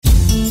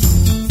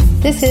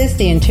This is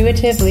the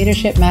Intuitive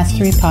Leadership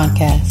Mastery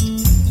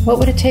Podcast. What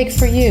would it take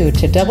for you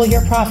to double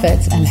your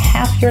profits and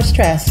half your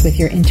stress with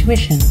your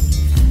intuition?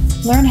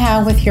 Learn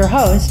how with your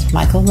host,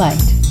 Michael Light.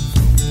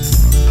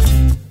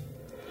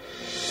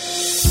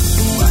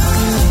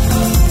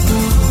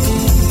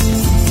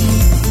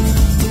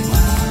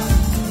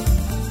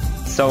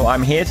 So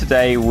I'm here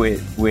today with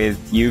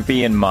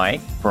UV and Mike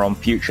from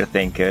Future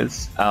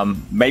Thinkers.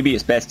 Maybe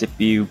it's best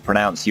if you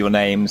pronounce your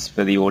names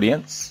for the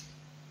audience.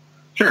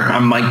 Sure.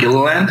 I'm Mike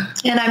Gilliland.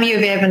 And I'm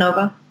UV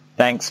Ivanova.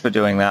 Thanks for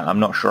doing that.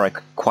 I'm not sure I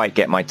could quite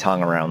get my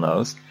tongue around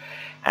those.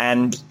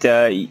 And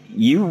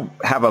you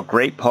have a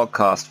great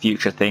podcast,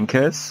 Future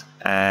Thinkers,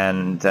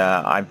 and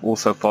I've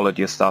also followed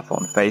your stuff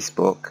on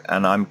Facebook,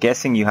 and I'm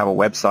guessing you have a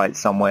website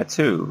somewhere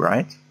too,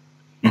 right?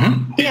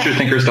 Mm-hmm.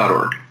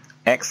 FutureThinkers.org.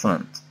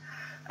 Excellent.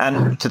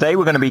 And today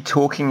we're going to be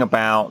talking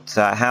about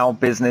how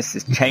business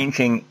is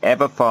changing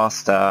ever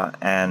faster,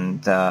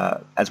 and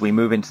as we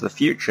move into the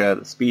future,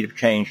 the speed of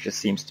change just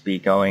seems to be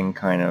going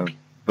kind of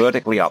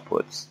vertically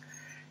upwards,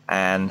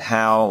 and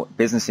how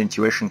business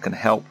intuition can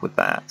help with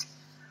that.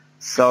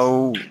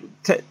 So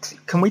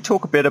can we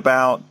talk a bit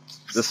about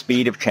the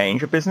speed of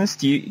change of business?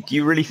 Do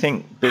you really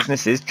think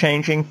business is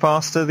changing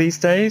faster these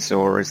days,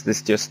 or is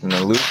this just an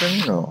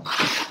illusion? Or?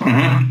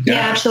 Mm-hmm. Yeah,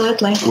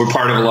 absolutely. We're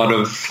part of a lot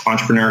of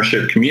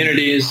entrepreneurship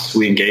communities.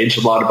 We engage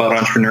a lot about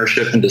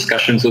entrepreneurship in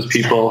discussions with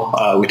people.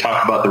 We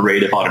talk about the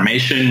rate of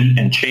automation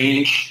and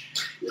change.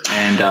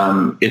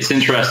 And it's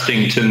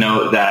interesting to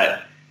note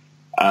that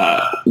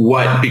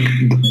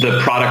the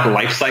product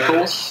life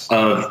cycles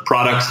of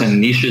products and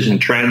niches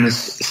and trends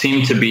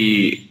seem to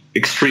be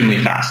extremely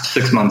fast,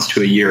 6 months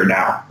to a year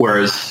now,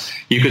 whereas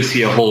you could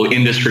see a whole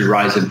industry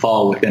rise and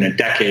fall within a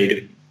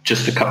decade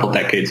just a couple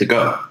decades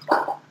ago.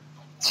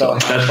 So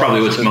that's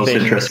probably what's most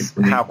interesting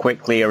for me. How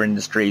quickly are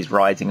industries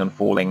rising and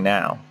falling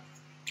now?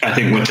 I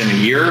think within a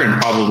year,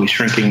 and probably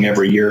shrinking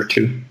every year or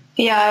two.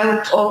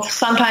 Yeah,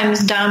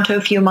 sometimes down to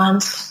a few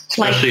months.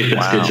 Especially if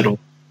it's digital.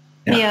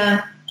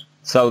 Yeah.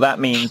 So that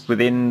means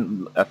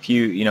within a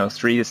few,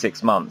 3 to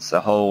 6 months,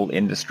 a whole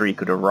industry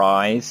could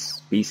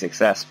arise, be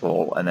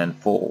successful, and then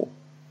fall.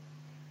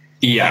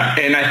 Yeah,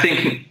 and I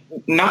think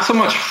not so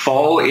much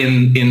fall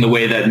in the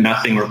way that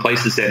nothing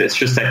replaces it. It's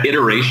just that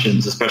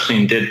iterations, especially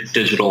in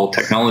digital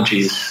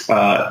technologies,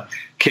 a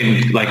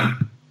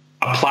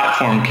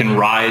platform can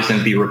rise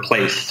and be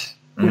replaced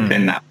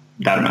within that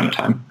amount of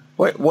time.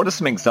 What are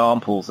some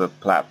examples of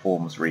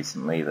platforms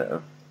recently that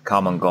have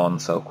come and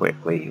gone so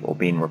quickly or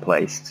been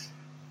replaced?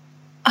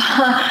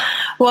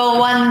 Well,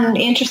 one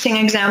interesting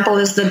example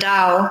is the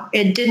DAO.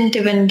 It didn't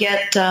even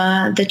get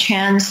the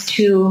chance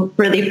to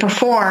really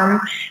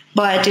perform,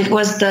 but it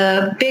was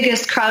the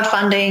biggest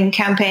crowdfunding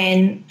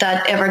campaign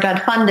that ever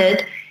got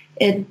funded.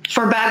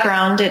 For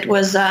background, it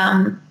was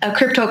a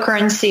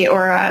cryptocurrency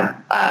or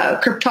a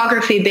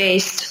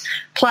cryptography-based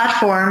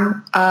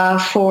platform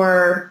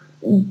for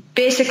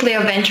basically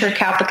a venture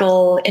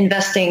capital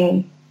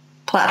investing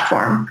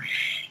platform.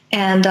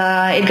 And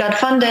it got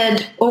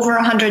funded over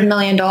 $100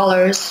 million.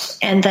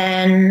 And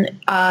then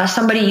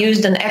somebody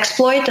used an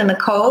exploit in the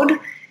code.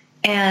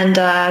 And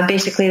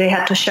basically they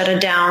had to shut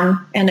it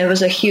down. And it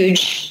was a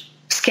huge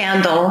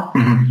scandal.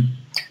 Mm-hmm.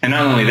 And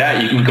not only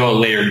that, you can go a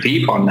layer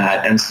deep on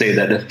that and say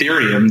that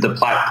Ethereum, the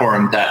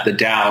platform that the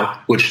DAO,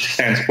 which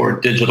stands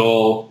for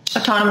Digital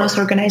Autonomous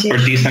Organization,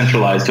 or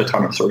Decentralized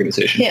Autonomous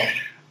Organization. Yeah.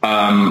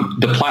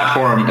 The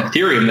platform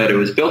Ethereum that it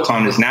was built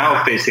on is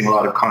now facing a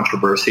lot of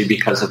controversy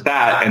because of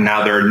that. And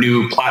now there are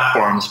new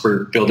platforms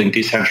for building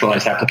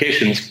decentralized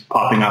applications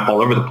popping up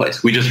all over the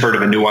place. We just heard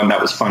of a new one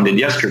that was funded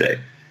yesterday.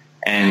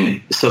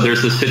 And so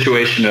there's this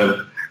situation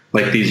of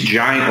like these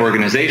giant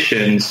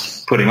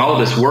organizations putting all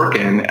this work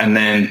in, and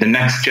then the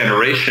next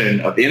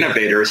generation of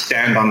innovators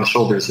stand on the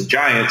shoulders of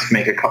giants,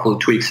 make a couple of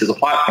tweaks to the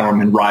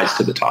platform and rise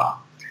to the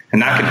top.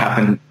 And that can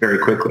happen very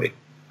quickly.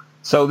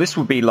 So this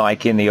would be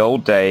like in the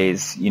old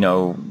days,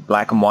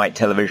 black and white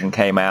television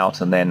came out,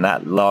 and then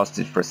that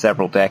lasted for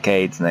several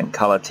decades, and then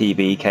color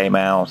TV came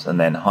out, and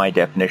then high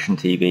definition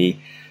TV.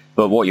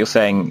 But what you're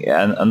saying,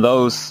 and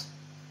those,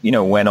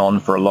 went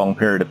on for a long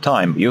period of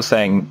time. But you're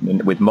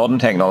saying with modern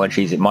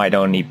technologies, it might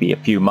only be a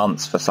few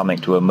months for something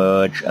to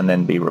emerge and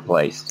then be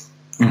replaced.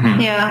 Mm-hmm.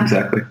 Yeah,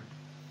 exactly.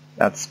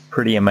 That's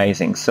pretty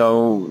amazing.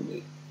 So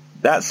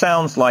that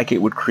sounds like it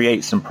would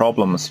create some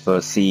problems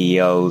for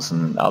CEOs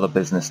and other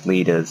business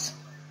leaders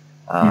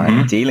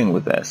dealing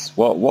with this.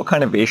 What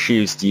kind of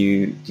issues do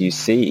you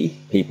see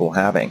people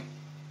having?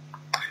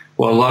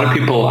 Well, a lot of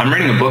people, I'm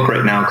reading a book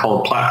right now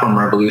called Platform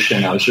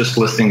Revolution. I was just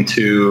listening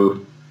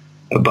to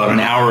about an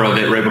hour of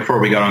it right before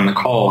we got on the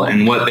call.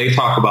 And what they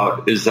talk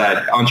about is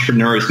that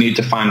entrepreneurs need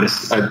to find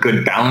a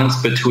good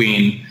balance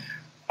between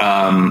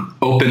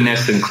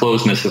openness and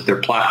closeness of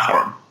their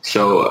platform.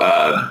 So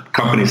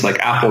companies like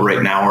Apple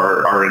right now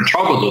are in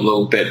trouble a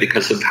little bit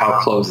because of how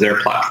closed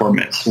their platform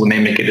is. When they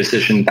make a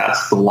decision,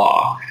 that's the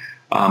law.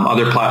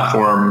 Other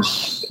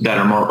platforms that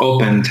are more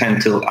open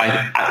tend to,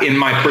 in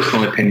my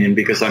personal opinion,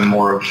 because I'm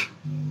more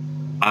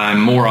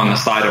on the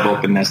side of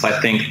openness, I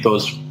think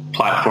those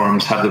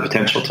platforms have the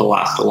potential to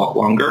last a lot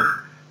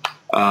longer.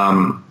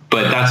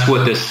 But that's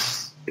what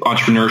this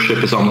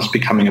entrepreneurship is almost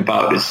becoming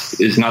about,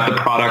 is not the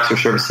products or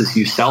services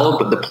you sell,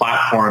 but the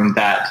platform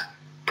that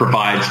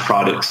provides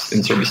products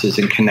and services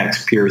and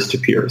connects peers to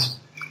peers.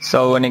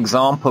 So an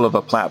example of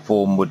a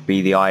platform would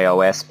be the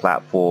iOS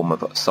platform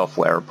of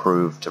software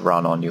approved to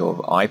run on your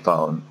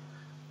iPhone.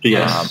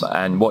 Yes.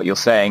 And what you're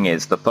saying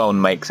is the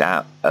phone makes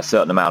a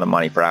certain amount of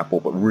money for Apple,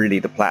 but really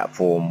the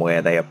platform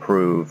where they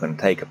approve and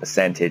take a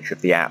percentage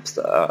of the apps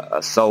that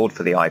are sold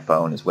for the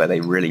iPhone is where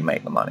they really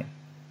make the money.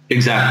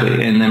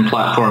 Exactly. And then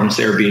platforms,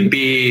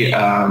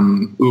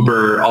 Airbnb,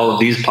 Uber, all of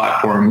these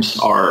platforms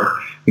are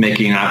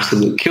making an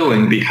absolute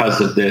killing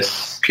because of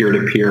this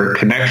peer-to-peer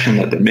connection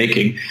that they're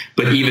making.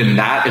 But even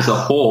that as a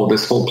whole,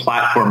 this whole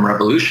platform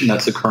revolution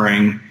that's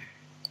occurring,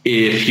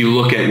 if you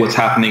look at what's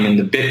happening in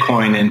the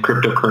Bitcoin and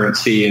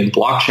cryptocurrency and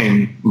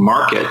blockchain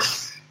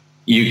markets,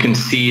 you can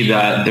see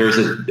that there's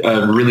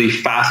a really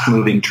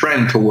fast-moving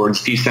trend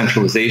towards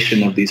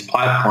decentralization of these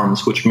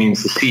platforms, which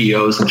means the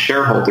CEOs and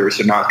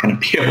shareholders are not going to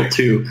be able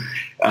to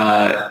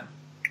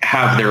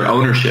have their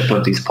ownership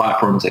of these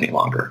platforms any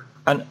longer.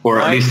 Or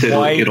at least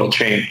it'll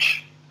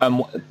change.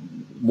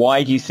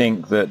 Why do you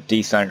think that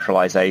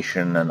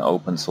decentralization and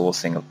open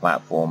sourcing of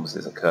platforms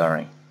is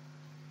occurring?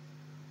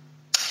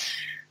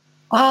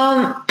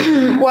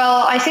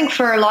 Well, I think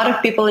for a lot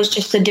of people, it's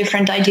just a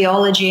different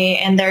ideology,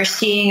 and they're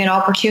seeing an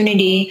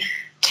opportunity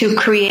to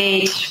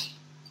create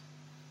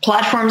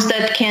platforms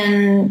that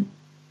can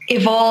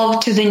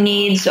evolve to the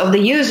needs of the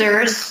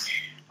users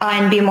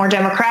and be more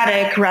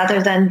democratic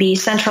rather than be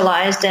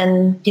centralized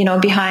and,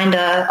 behind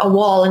a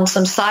wall in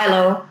some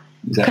silo.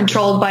 Exactly.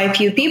 Controlled by a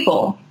few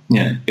people.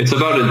 Yeah, it's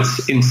about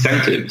its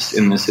incentives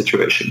in this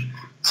situation.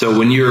 So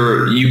when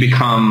you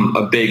become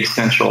a big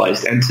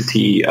centralized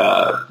entity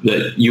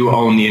that you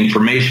own the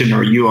information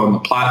or you own the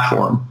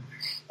platform,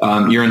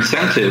 your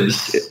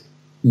incentives,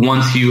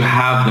 once you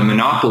have the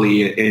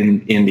monopoly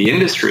in the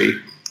industry,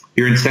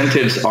 your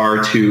incentives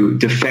are to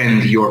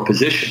defend your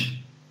position.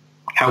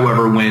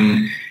 However,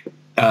 when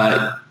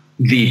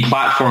the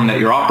platform that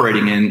you're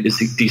operating in is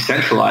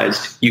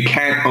decentralized, you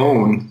can't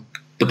own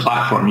the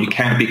platform. You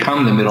can't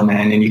become the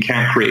middleman, and you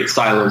can't create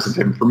silos of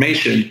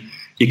information.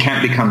 You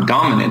can't become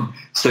dominant.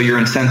 So your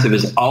incentive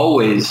is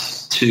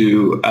always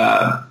to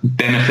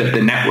benefit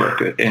the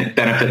network and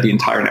benefit the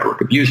entire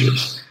network of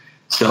users.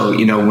 So,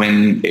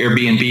 when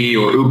Airbnb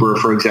or Uber,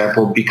 for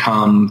example,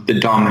 become the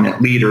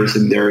dominant leaders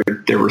in their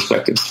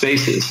respective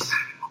spaces,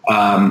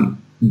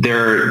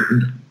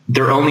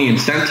 their only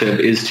incentive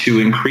is to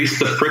increase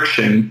the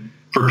friction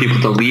for people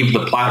to leave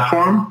the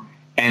platform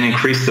and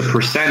increase the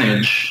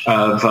percentage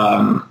of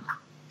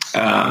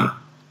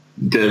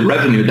the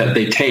revenue that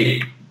they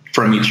take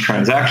from each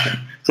transaction.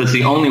 So it's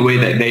the only way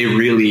that they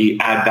really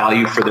add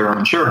value for their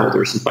own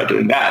shareholders is by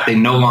doing that. They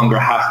no longer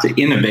have to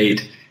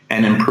innovate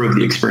and improve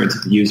the experience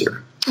of the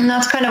user. And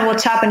that's kind of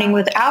what's happening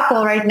with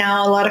Apple right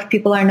now. A lot of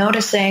people are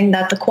noticing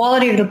that the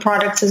quality of the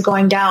products is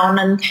going down.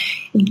 And,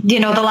 the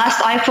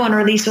last iPhone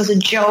release was a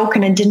joke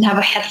and it didn't have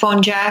a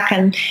headphone jack.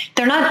 And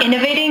they're not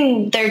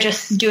innovating. They're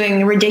just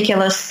doing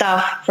ridiculous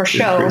stuff for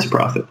show. Increase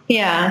profit.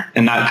 Yeah.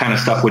 And that kind of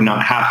stuff would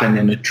not happen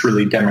in a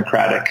truly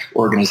democratic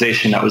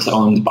organization that was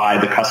owned by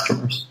the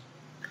customers.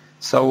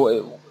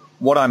 So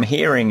what I'm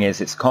hearing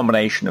is it's a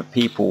combination of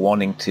people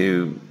wanting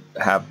to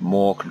have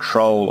more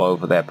control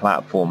over their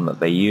platform that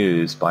they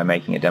use by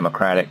making it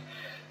democratic,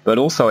 but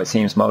also it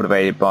seems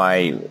motivated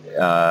by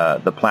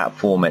the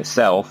platform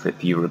itself,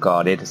 if you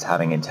regard it as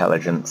having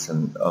intelligence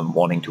and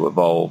wanting to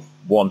evolve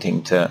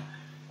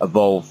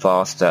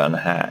faster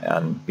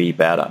and be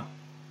better.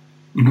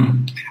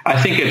 Mm-hmm.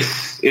 I think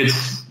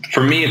it's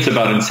for me, it's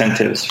about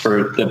incentives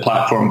for the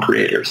platform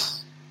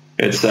creators.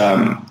 It's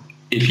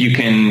if you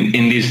can,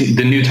 in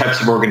the new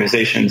types of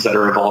organizations that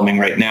are evolving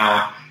right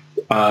now,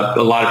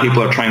 a lot of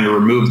people are trying to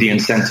remove the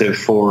incentive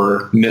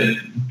for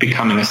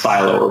becoming a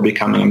silo or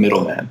becoming a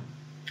middleman.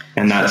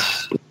 And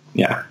that's,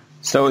 yeah.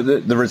 So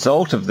the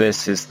result of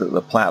this is that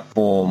the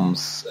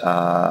platforms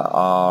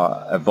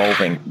are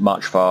evolving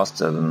much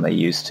faster than they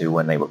used to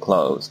when they were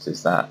closed.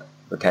 Is that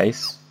the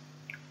case?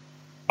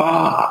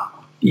 Yeah,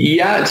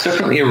 it's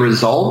definitely a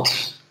result.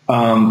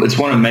 It's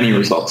one of many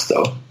results,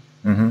 though.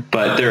 Mm-hmm.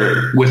 But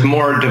with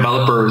more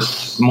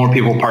developers, more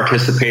people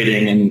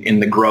participating in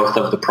the growth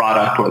of the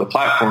product or the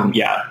platform,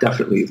 yeah,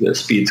 definitely the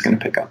speed's going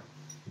to pick up.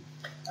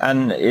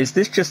 And is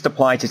this just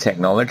applied to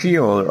technology,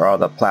 or are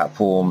there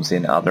platforms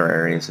in other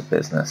areas of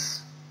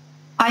business?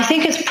 I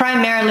think it's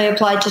primarily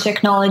applied to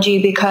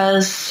technology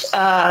because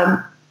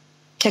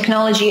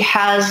technology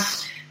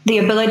has the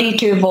ability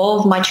to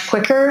evolve much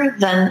quicker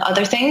than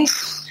other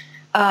things.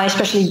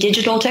 Especially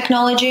digital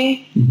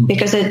technology, mm-hmm.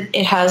 because it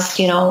has,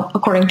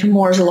 according to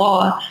Moore's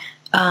law,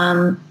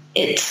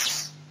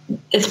 its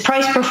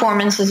price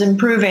performance is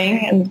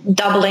improving and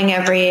doubling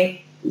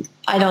every,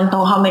 I don't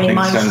know how many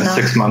months now.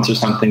 6 months or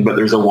something, but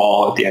there's a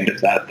wall at the end of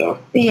that, though.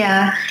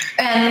 Yeah,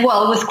 and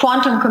with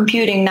quantum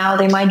computing now,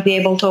 they might be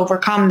able to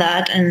overcome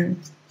that.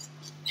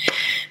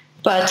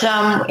 But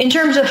in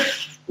terms of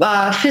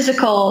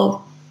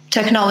physical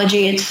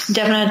technology, it's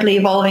definitely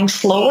evolving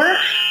slower.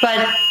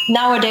 But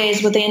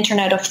nowadays, with the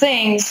Internet of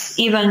Things,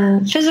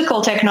 even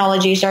physical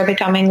technologies are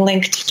becoming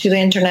linked to the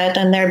Internet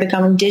and they're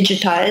becoming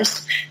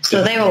digitized.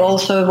 So they will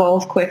also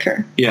evolve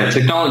quicker. Yeah,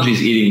 technology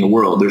is eating the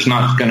world. There's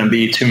not going to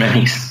be too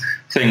many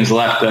things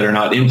left that are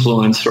not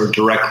influenced or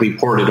directly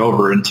ported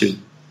over into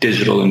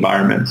digital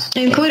environments.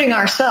 Including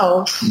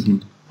ourselves.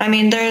 Mm-hmm. I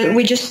mean,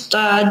 we just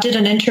did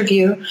an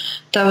interview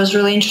that was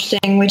really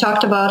interesting. We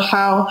talked about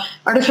how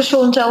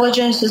artificial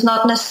intelligence is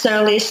not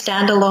necessarily a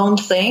standalone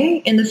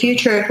thing. In the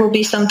future, it will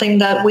be something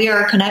that we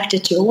are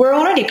connected to. We're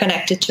already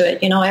connected to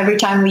it. Every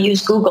time we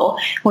use Google,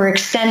 we're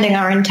extending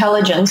our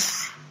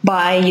intelligence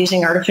by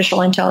using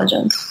artificial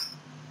intelligence.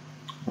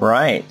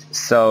 Right.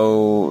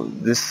 So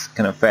this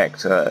can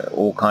affect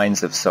all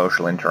kinds of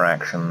social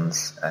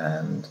interactions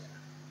and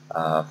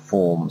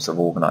forms of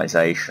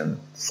organization.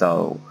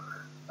 So...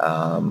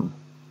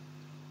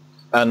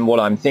 and what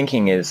I'm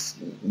thinking is,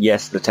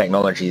 yes, the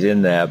technology's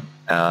in there,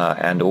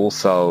 and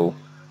also,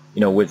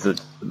 with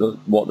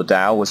what the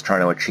DAO was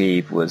trying to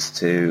achieve was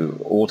to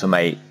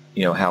automate,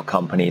 how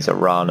companies are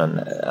run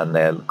and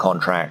their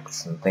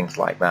contracts and things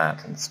like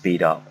that, and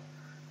speed up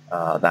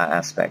that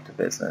aspect of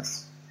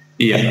business.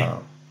 Yeah.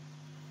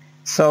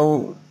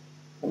 So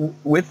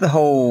with the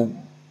whole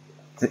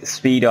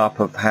speed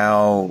up of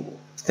how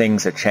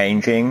things are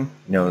changing,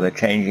 they're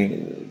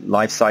changing,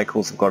 life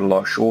cycles have got a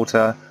lot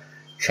shorter,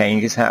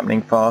 change is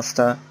happening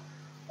faster.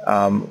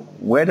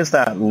 Where does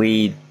that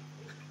leave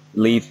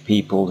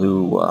people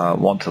who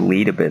want to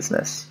lead a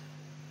business?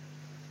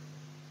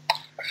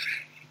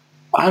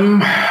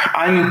 I'm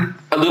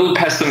a little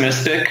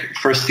pessimistic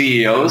for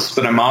CEOs,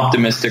 but I'm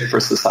optimistic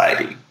for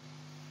society.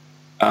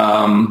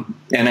 And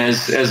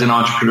as an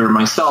entrepreneur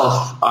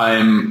myself,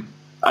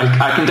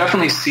 I can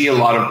definitely see a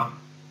lot of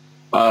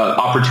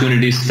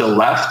opportunities still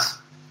left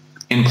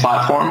in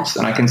platforms,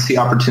 and I can see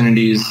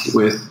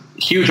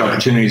huge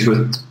opportunities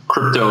with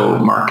crypto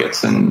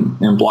markets and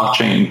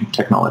blockchain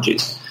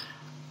technologies.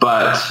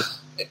 But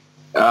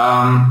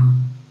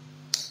I'm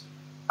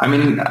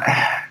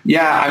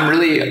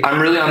really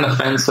on the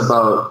fence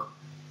about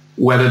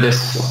whether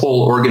this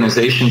whole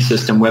organization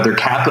system, whether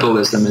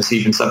capitalism is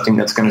even something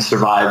that's going to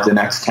survive the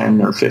next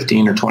 10 or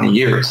 15 or 20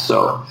 years.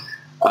 So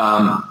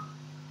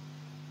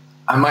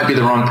I might be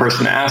the wrong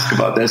person to ask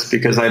about this,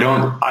 because I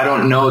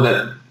don't know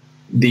that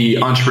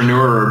the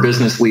entrepreneur or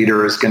business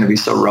leader is going to be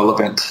so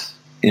relevant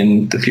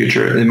in the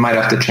future. It might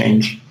have to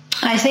change.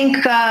 I think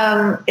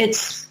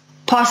it's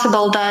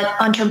possible that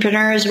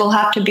entrepreneurs will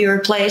have to be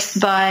replaced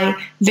by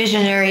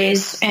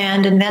visionaries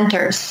and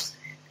inventors.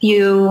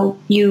 You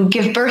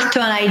give birth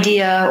to an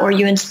idea, or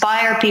you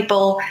inspire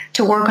people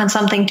to work on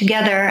something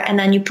together, and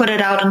then you put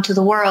it out into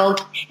the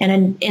world,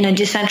 and in a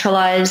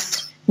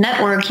decentralized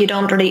network, you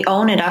don't really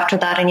own it after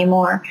that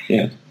anymore.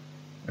 Yeah.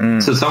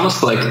 So it's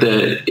almost like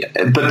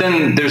but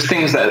then there's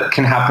things that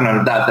can happen out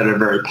of that are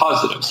very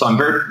positive. So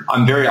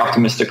I'm very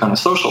optimistic on a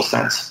social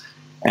sense,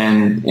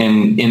 and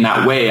in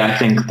that way, I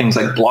think things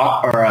like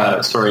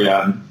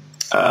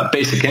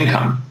basic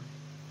income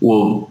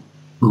will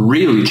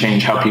really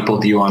change how people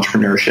view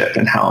entrepreneurship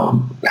and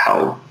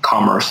how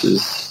commerce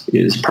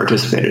is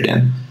participated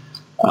in.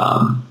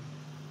 But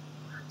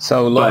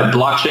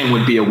blockchain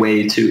would be a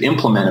way to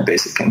implement a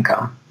basic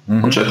income,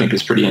 which I think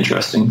is pretty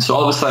interesting. So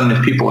all of a sudden,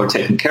 if people are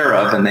taken care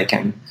of and they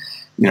can,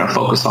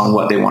 focus on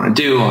what they want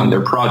to do, on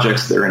their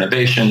projects, their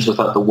innovations,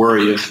 without the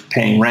worry of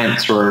paying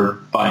rent or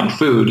buying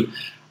food,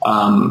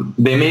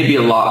 they may be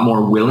a lot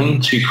more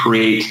willing to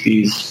create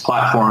these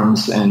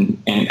platforms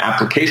and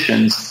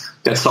applications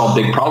that solve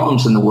big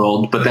problems in the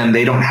world, but then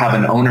they don't have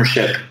an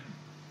ownership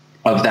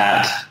of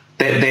that.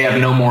 They have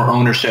no more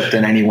ownership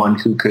than anyone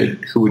who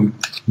would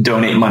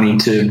donate money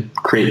to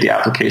create the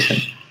application.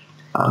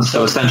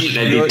 So essentially,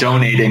 they'd be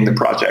donating the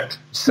project.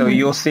 So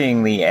you're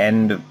seeing the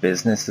end of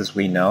business as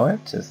we know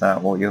it? Is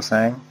that what you're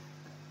saying?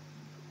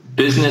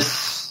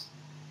 Business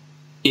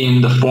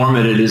in the form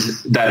that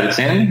it's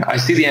in, I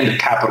see the end of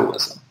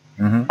capitalism.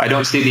 I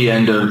don't see the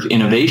end of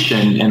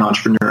innovation and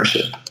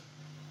entrepreneurship.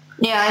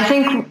 Yeah, I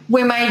think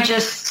we might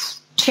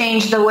just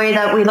change the way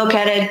that we look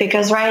at it,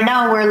 because right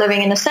now we're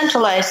living in a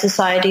centralized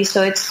society.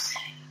 So it's,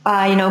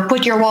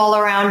 put your wall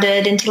around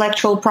it,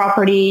 intellectual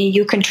property,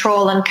 you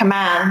control and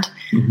command.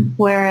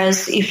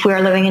 Whereas if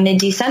we're living in a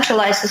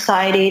decentralized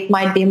society, it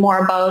might be more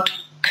about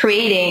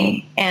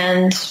creating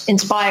and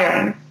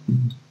inspiring.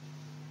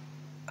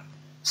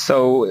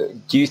 So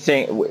do you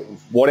think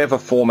whatever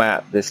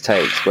format this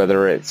takes,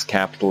 whether it's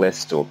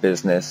capitalist or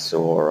business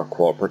or a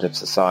cooperative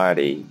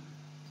society,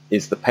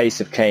 is the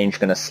pace of change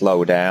going to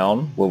slow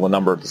down? Will the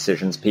number of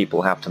decisions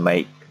people have to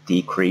make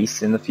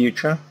decrease in the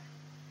future?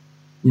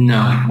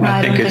 No,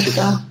 I think it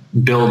just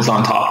builds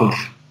on top of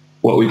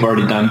what we've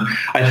already done.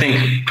 I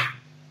think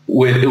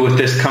with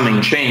this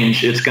coming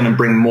change, it's going to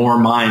bring more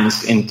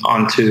minds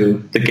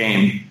onto the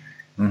game.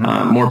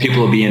 More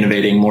people will be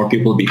innovating. More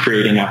people will be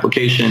creating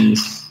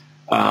applications.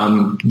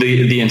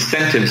 The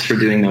incentives for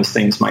doing those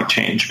things might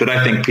change, but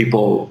I think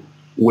people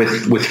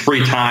with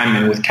free time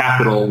and with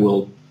capital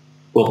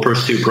will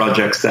pursue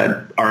projects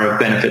that are of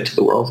benefit to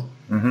the world.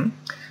 Mm-hmm.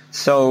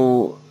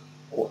 So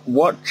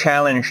what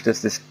challenge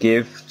does this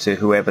give to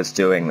whoever's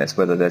doing this,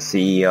 whether they're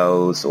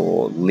CEOs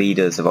or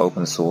leaders of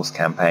open source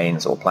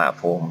campaigns or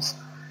platforms,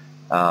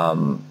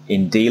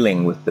 in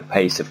dealing with the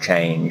pace of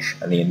change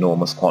and the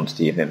enormous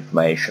quantity of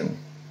information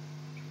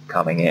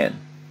coming in?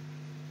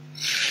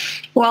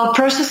 Well,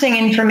 processing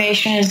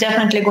information is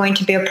definitely going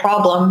to be a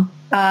problem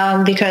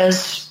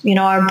because,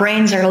 our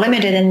brains are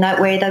limited in that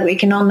way that we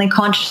can only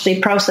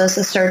consciously process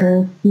a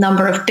certain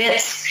number of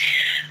bits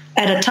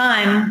at a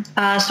time.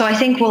 So I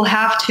think we'll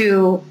have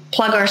to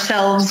plug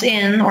ourselves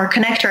in or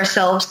connect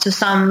ourselves to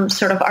some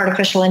sort of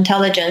artificial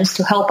intelligence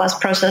to help us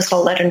process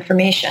all that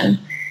information.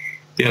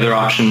 The other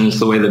option is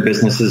the way that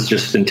business has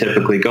just been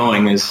typically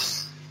going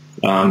is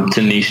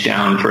to niche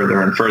down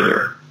further and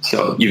further.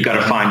 So you've got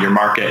to find your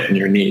market and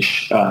your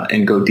niche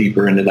and go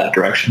deeper into that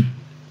direction.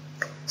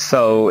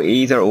 So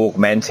either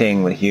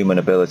augmenting the human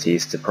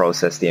abilities to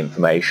process the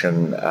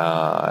information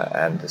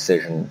and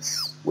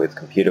decisions with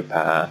computer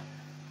power,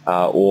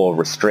 or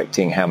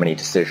restricting how many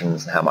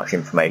decisions and how much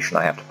information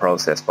I have to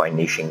process by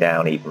niching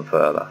down even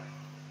further.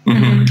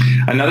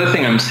 Mm-hmm. Another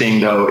thing I'm seeing,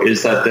 though,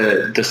 is that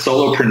the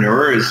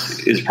solopreneur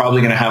is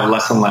probably going to have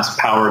less and less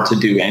power to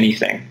do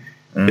anything.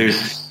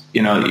 There's,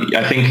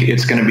 I think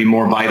it's going to be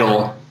more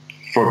vital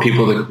for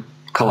people to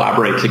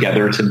collaborate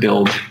together to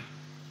build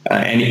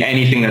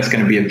anything that's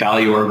going to be of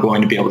value or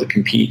going to be able to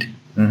compete.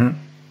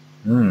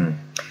 Mm-hmm.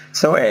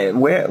 So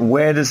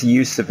where does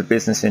use of the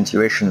business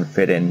intuition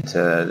fit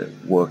into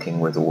working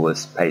with all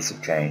this pace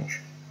of change?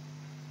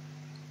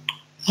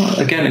 Well,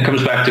 again, it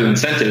comes back to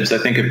incentives. I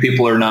think if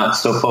people are not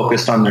so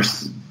focused on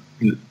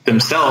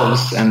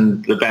themselves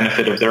and the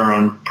benefit of their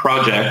own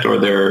project or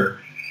their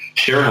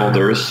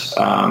shareholders.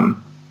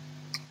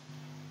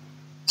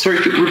 Sorry,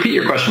 repeat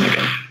your question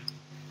again.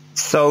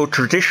 So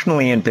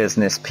traditionally in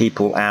business,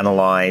 people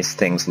analyze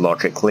things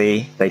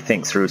logically. They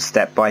think through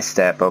step by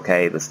step.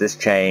 Okay, there's this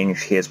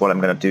change. Here's what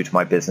I'm going to do to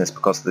my business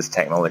because of this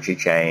technology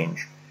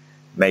change.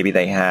 Maybe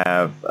they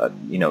have,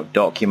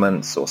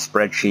 documents or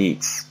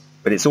spreadsheets,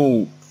 but it's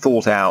all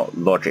thought out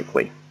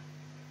logically.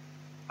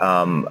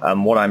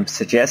 And what I'm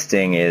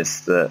suggesting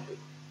is that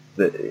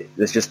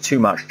there's just too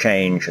much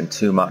change and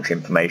too much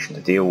information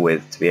to deal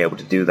with to be able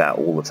to do that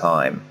all the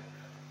time.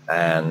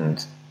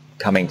 And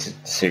coming to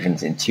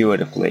decisions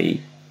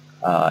intuitively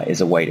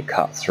is a way to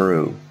cut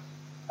through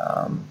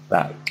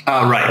that.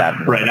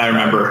 Right. I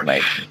remember.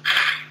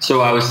 So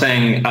I was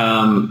saying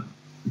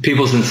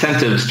people's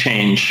incentives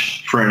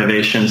change for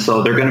innovation.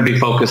 So they're going to be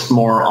focused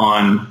more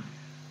on,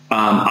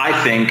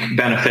 I think,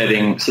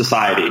 benefiting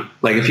society.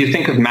 Like if you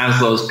think of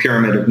Maslow's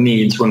pyramid of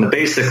needs, when the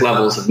basic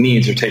levels of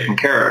needs are taken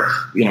care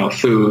of,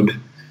 food,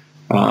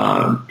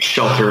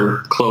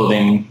 shelter,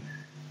 clothing,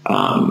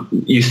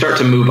 you start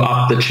to move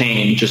up the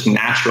chain just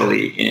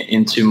naturally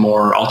into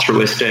more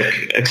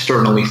altruistic,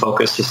 externally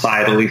focused,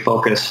 societally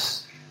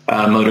focused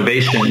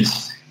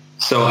motivations.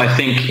 So I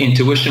think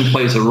intuition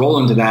plays a role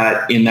into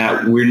that, in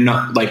that we're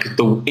not, like,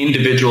 the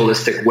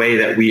individualistic way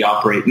that we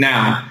operate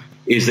now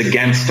is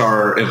against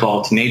our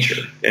evolved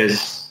nature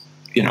as,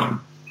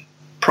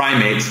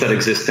 primates that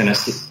exist in a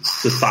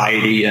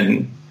society,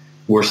 and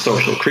we're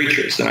social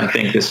creatures. And I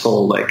think this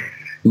whole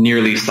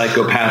nearly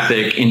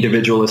psychopathic,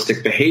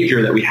 individualistic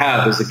behavior that we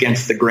have is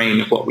against the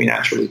grain of what we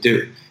naturally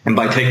do. And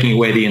by taking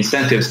away the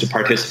incentives to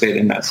participate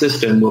in that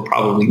system, we'll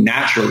probably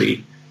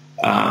naturally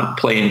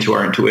play into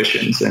our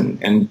intuitions,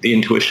 and the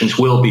intuitions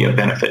will be a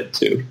benefit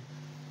to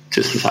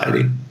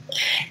society.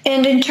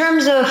 And in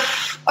terms of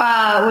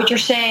what you're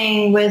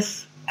saying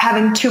with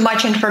having too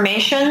much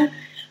information,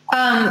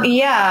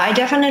 I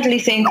definitely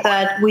think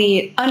that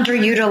we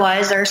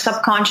underutilize our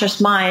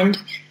subconscious mind,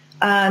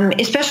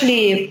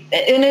 especially,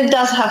 and it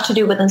does have to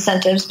do with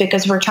incentives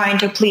because we're trying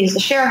to please the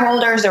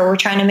shareholders or we're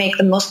trying to make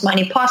the most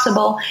money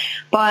possible.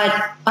 But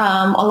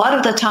a lot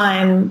of the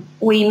time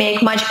we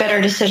make much better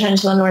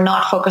decisions when we're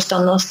not focused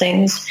on those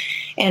things,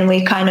 and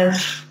we kind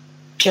of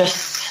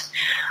just,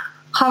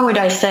 how would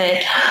I say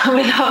it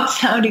without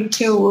sounding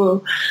too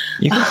woo?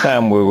 You can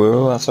sound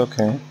woo-woo, that's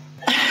okay.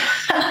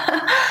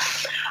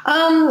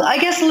 I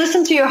guess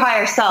listen to your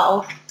higher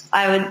self.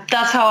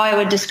 That's how I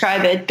would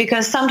describe it,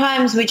 because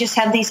sometimes we just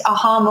have these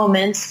aha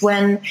moments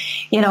when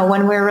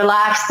we're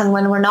relaxed and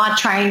when we're not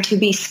trying to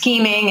be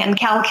scheming and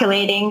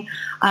calculating,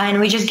 and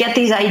we just get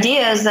these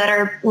ideas that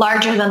are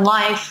larger than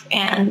life.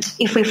 And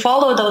if we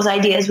follow those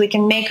ideas, we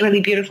can make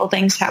really beautiful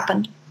things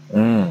happen.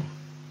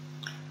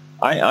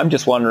 I'm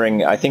just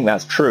wondering, I think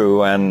that's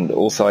true. And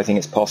also I think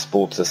it's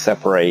possible to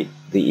separate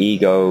the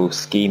ego,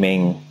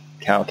 scheming,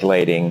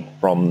 calculating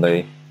from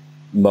the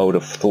mode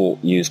of thought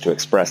used to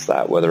express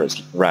that, whether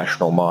it's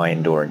rational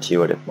mind or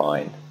intuitive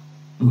mind.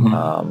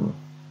 Mm-hmm.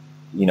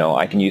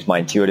 I can use my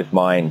intuitive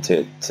mind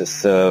to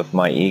serve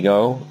my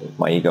ego if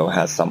my ego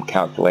has some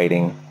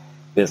calculating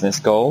business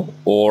goal,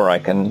 or I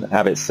can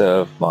have it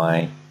serve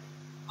my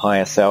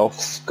higher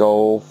self's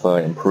goal for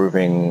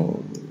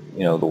improving,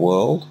 the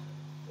world,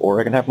 or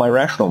I can have my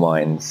rational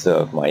mind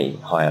serve my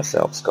higher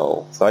self's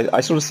goal. So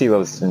I sort of see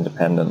those as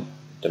independent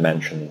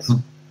dimensions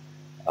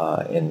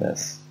in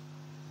this.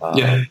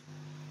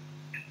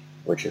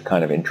 which is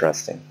kind of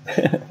interesting.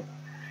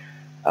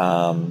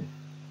 I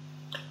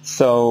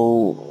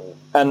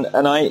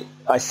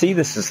see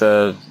this as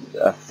a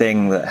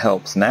thing that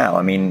helps now.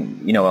 I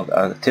mean,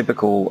 a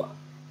typical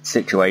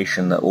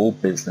situation that all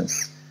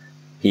business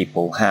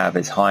people have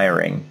is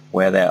hiring,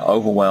 where they're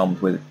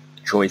overwhelmed with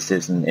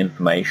choices and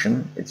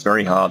information. It's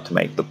very hard to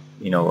make the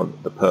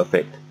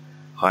perfect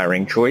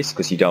hiring choice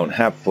because you don't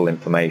have full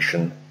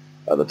information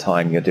at the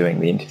time you're doing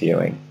the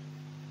interviewing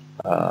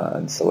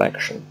and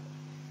selection.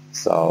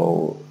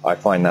 So I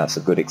find that's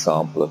a good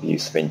example of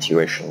use of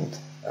intuition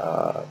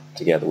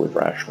together with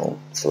rational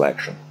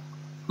selection.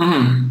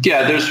 Mm-hmm.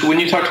 Yeah, when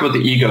you talked about the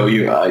ego,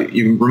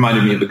 you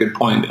reminded me of a good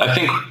point. I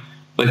think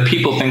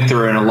people think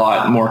they're in a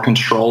lot more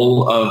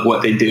control of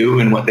what they do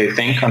and what they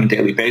think on a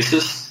daily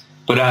basis.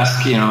 But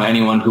ask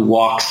anyone who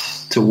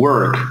walks to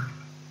work,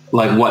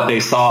 like what they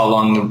saw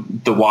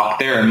along the walk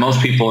there, and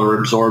most people are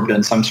absorbed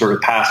in some sort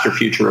of past or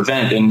future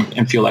event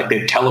and feel like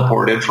they've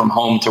teleported from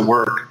home to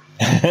work.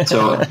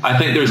 So I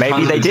think there's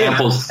tons of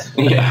examples.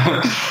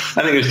 Yeah,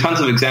 I think there's tons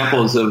of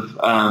examples of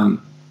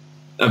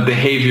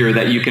behavior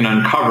that you can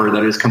uncover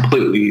that is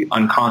completely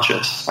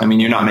unconscious. I mean,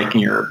 you're not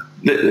making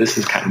this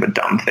is kind of a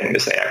dumb thing to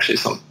say, actually.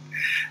 So,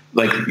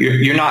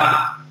 you're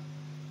not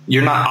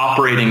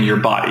operating your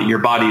body. Your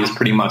body is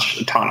pretty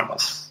much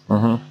autonomous.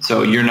 Mm-hmm.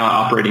 So you're not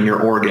operating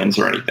your organs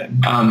or anything.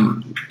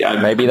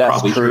 Maybe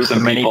that's true for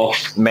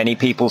many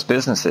people's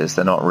businesses.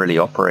 They're not really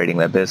operating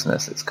their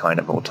business. It's kind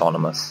of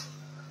autonomous.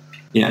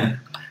 Yeah.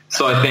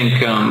 So I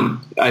think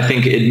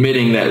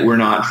admitting that we're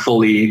not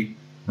fully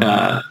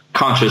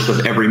conscious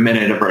of every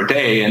minute of our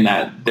day and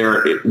that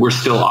we're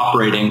still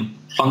operating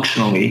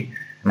functionally,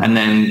 mm-hmm. and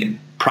then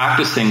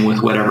practicing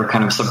with whatever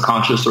kind of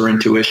subconscious or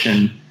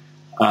intuition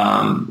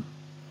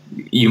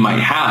you might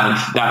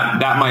have,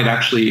 that might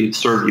actually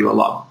serve you a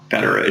lot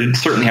better. It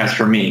certainly has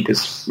for me,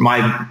 because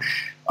my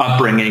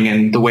upbringing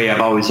and the way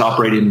I've always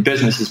operated in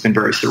business has been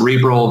very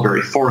cerebral,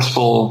 very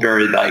forceful,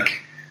 very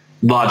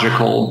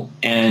logical.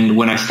 And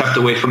when I stepped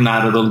away from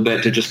that a little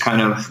bit to just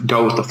kind of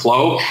go with the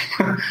flow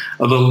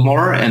a little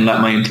more and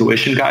let my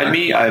intuition guide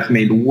me, I've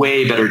made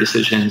way better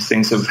decisions.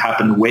 Things have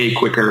happened way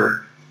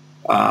quicker.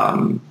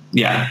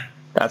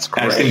 That's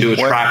great. I seem to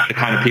attract the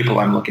kind of people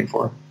I'm looking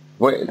for.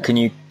 Can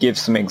you give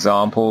some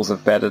examples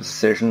of better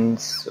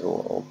decisions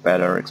or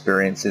better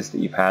experiences that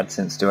you've had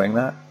since doing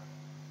that?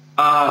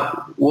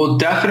 Well,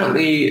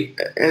 definitely,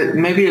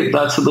 maybe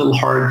that's a little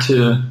hard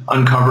to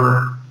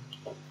uncover.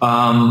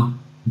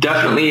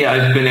 Definitely,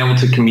 I've been able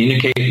to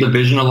communicate the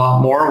vision a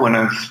lot more when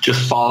I've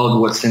just followed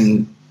what's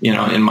in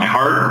my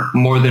heart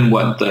more than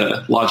what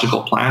the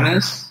logical plan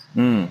is.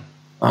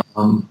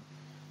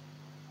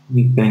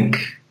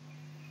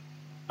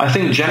 I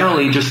think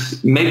generally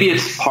just maybe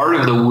it's part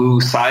of the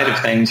woo side of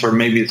things, or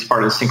maybe it's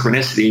part of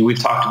synchronicity. We've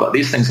talked about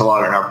these things a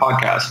lot in our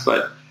podcast,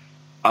 but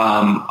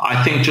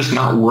I think just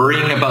not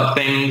worrying about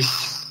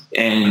things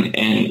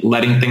and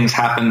letting things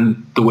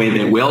happen the way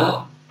they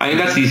will. I mean,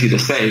 that's easy to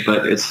say,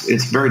 but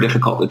it's very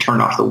difficult to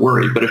turn off the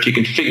worry. But if you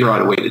can figure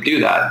out a way to do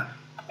that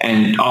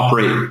and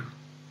operate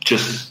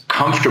just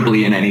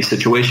comfortably in any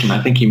situation,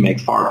 I think you make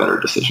far better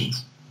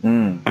decisions. I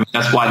mean,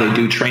 that's why they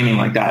do training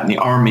like that in the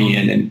Army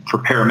and for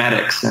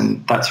paramedics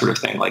and that sort of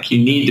thing.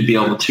 You need to be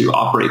able to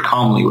operate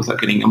calmly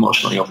without getting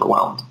emotionally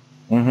overwhelmed.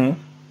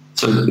 Mm-hmm.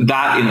 So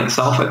that in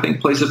itself, I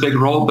think, plays a big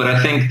role. But I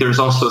think there's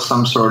also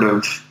some sort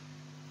of,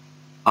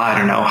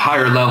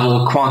 higher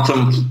level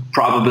quantum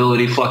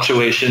probability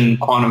fluctuation,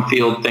 quantum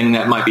field thing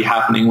that might be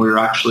happening where you're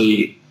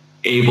actually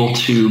able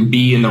to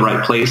be in the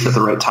right place at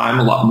the right time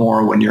a lot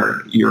more when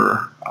you're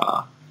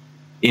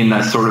in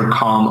that sort of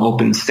calm,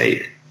 open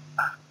state.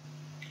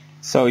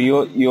 So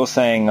you're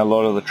saying a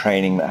lot of the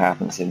training that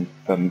happens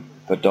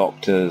for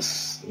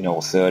doctors,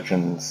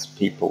 surgeons,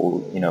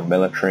 people,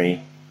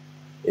 military,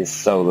 is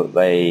so that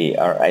they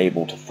are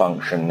able to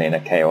function in a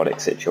chaotic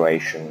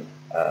situation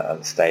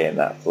and stay in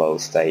that flow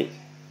state.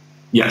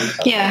 Yes.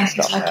 Yeah,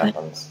 exactly.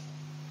 Happens.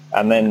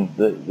 And then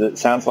it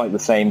sounds like the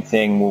same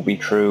thing will be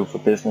true for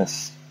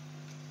business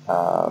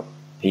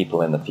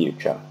people in the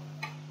future.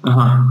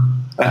 Uh-huh.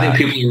 I think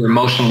people who are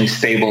emotionally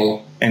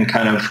stable and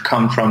kind of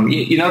come from,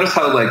 you notice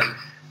how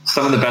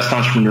some of the best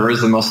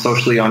entrepreneurs, the most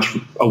socially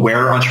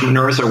aware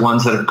entrepreneurs, are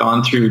ones that have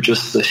gone through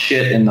just the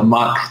shit and the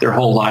muck their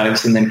whole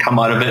lives and then come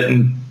out of it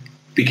and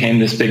became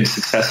this big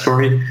success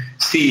story.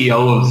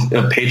 CEO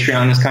of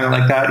Patreon is kind of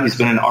like that. He's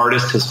been an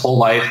artist his whole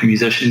life, a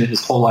musician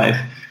his whole life.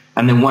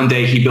 And then one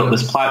day he built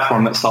this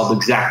platform that solved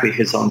exactly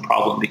his own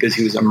problem because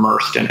he was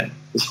immersed in it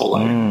his whole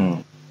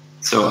life.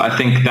 So I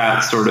think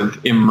that sort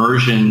of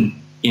immersion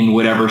in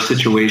whatever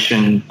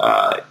situation,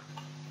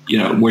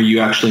 where you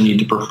actually need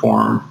to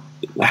perform,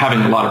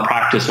 having a lot of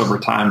practice over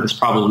time is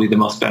probably the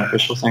most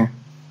beneficial thing.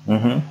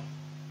 Mm-hmm.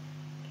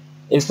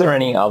 Is there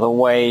any other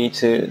way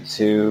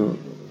to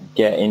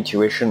get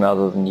intuition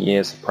other than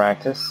years of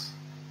practice?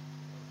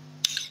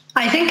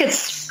 I think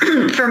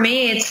for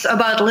me, it's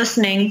about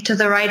listening to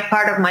the right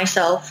part of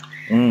myself.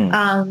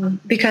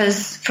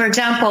 Because, for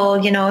example,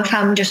 if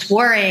I'm just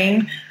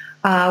worrying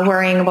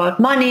about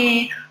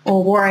money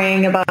or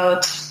worrying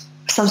about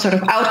some sort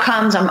of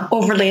outcomes, I'm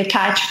overly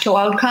attached to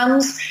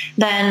outcomes,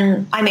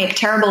 then I make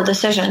terrible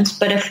decisions.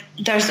 But if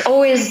there's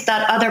always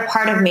that other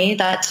part of me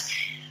that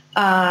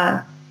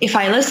if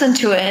I listen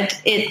to it,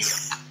 it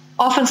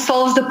often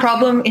solves the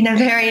problem in a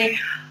very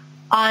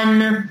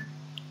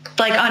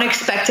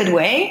unexpected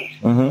way.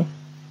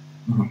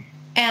 Mm-hmm.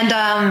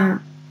 And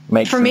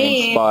makes for an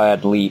me,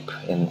 inspired leap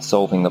in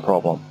solving the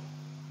problem.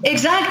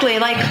 Exactly.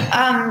 Like,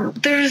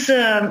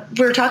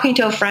 we were talking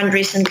to a friend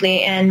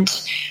recently, and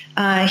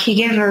he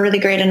gave a really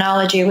great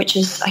analogy, which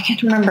is, I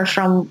can't remember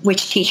from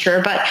which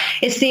teacher, but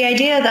it's the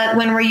idea that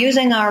when we're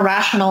using our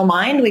rational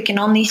mind, we can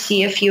only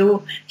see a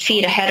few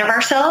feet ahead of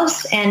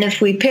ourselves. And if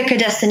we pick a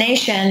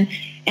destination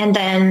and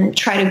then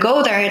try to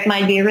go there, it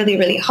might be really,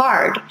 really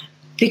hard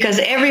because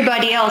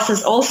everybody else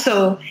is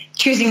also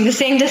choosing the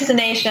same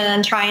destination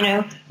and trying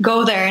to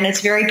go there, and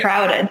it's very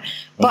crowded.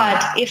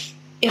 But if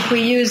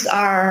we use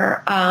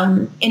our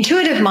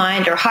intuitive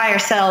mind or higher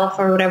self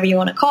or whatever you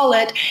want to call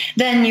it,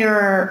 then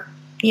you're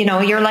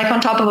like on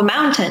top of a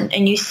mountain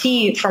and you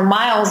see for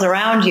miles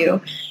around you,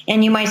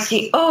 and you might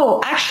see, oh,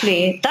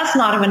 actually, that's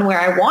not even where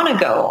I want to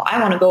go. I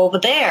want to go over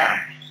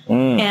there.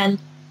 And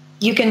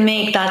you can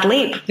make that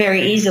leap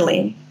very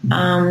easily.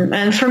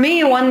 And for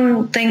me,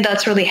 one thing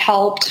that's really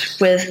helped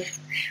with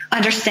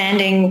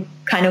understanding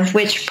kind of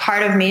which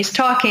part of me is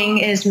talking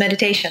is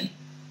meditation.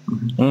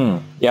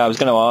 Yeah, I was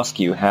going to ask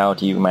you, how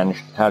did you manage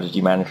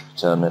to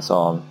turn this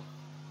on?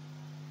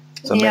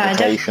 So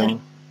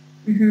meditation.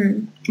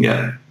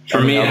 Yeah,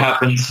 for me it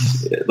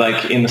happens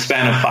like in the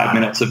span of 5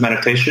 minutes of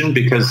meditation,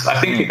 because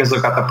I think because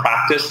I've got the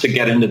practice to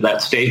get into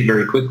that state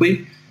very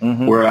quickly,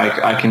 where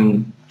I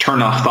can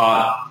turn off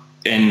thought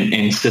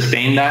and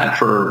sustain that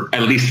for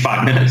at least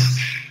 5 minutes.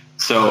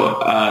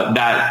 So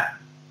that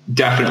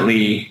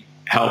definitely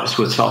helps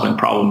with solving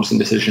problems and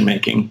decision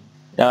making.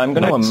 Now, I'm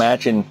going to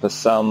imagine for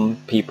some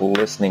people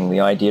listening, the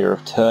idea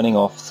of turning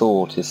off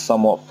thought is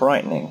somewhat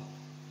frightening.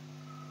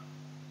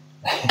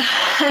 You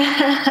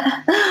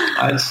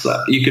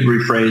could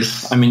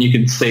rephrase. I mean, you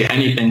could say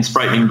anything's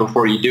frightening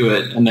before you do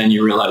it, and then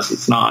you realize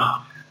it's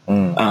not.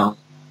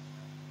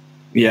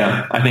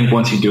 Yeah, I think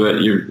once you do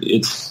it,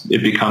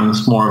 it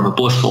becomes more of a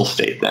blissful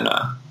state than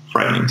a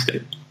frightening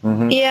state.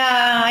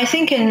 Yeah, I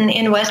think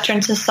in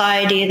Western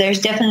society,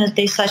 there's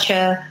definitely such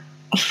a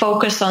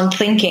focus on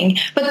thinking,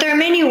 but there are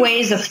many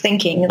ways of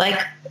thinking. Like,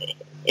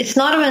 it's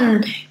not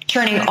even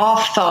turning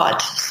off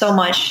thought so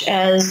much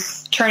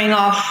as turning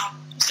off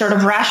sort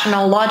of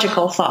rational,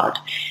 logical thought,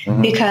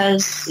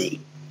 because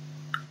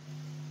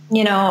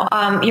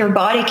your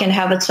body can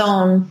have its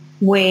own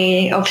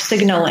way of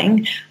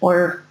signaling,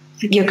 or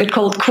you could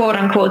call it quote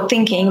unquote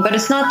thinking, but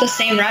it's not the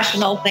same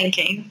rational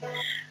thinking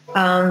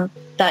that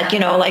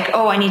like,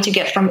 oh, I need to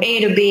get from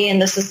A to B,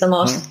 and this is the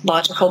most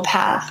logical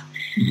path.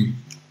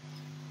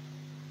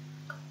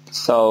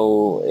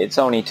 So it's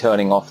only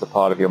turning off the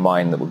part of your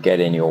mind that will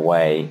get in your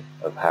way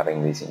of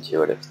having these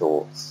intuitive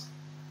thoughts.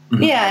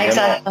 Yeah,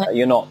 exactly.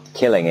 You're not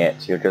killing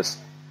it, you're just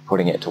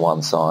putting it to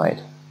one side.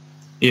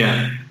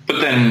 Yeah, but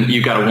then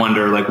you got to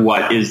wonder, like,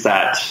 what is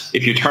that?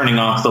 If you're turning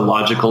off the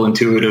logical,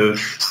 intuitive,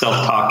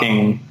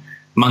 self-talking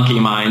monkey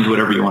mind,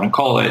 whatever you want to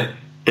call it,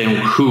 then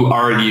who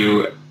are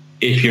you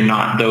if you're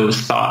not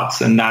those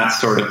thoughts? And that's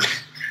sort of,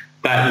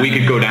 that we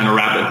could go down a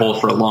rabbit hole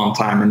for a long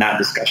time in that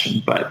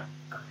discussion, but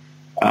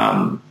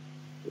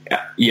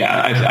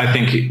I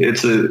think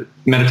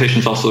meditation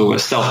is also a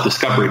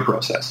self-discovery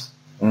process.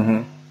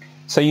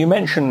 So you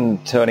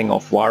mentioned turning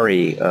off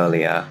worry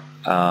earlier.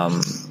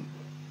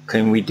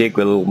 Can we dig a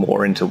little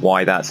more into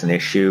why that's an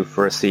issue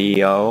for a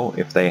CEO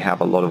if they have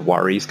a lot of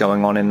worries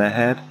going on in their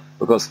head?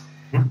 Because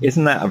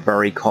isn't that a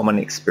very common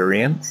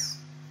experience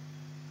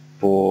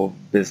for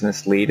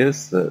business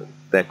leaders, that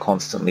they're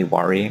constantly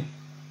worrying?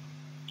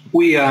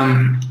 We've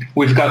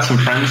got some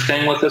friends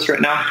staying with us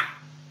right now,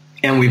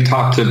 and we've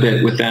talked a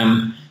bit with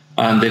them.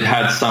 They've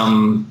had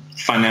some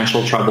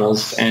financial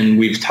troubles, and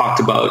we've talked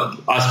about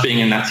us being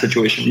in that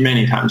situation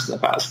many times in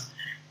the past,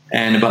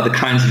 and about the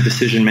kinds of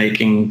decision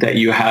making that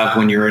you have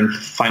when you're in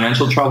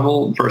financial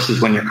trouble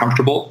versus when you're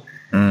comfortable.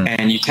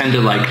 And you tend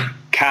to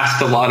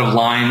cast a lot of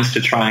lines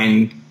to try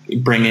and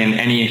bring in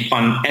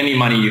any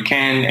money you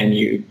can, and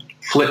you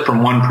flip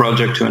from one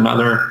project to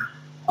another.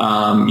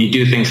 You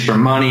do things for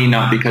money,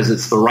 not because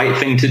it's the right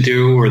thing to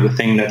do or the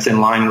thing that's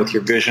in line with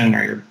your vision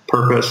or your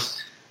purpose.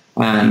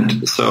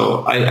 And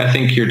so I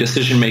think your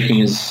decision making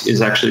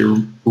is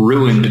actually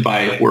ruined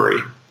by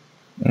worry.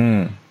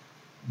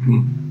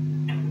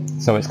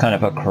 So it's kind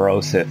of a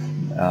corrosive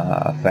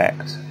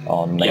effect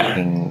on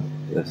making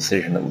the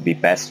decision that would be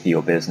best for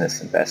your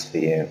business and best for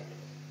you.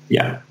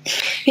 Yeah,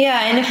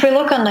 and if we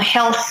look on the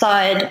health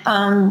side,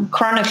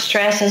 chronic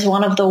stress is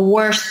one of the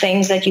worst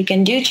things that you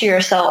can do to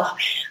yourself.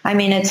 I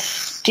mean,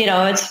 it's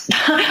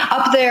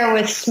up there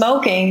with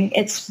smoking.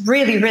 It's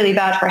really, really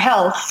bad for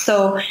health.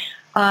 So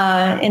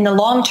in the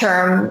long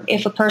term,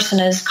 if a person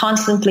is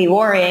constantly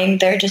worrying,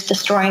 they're just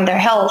destroying their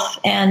health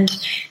and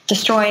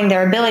destroying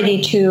their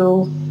ability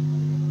to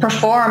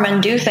perform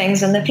and do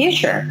things in the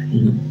future.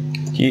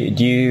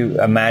 Do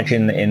you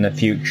imagine that in the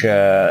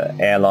future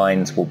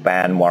airlines will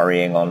ban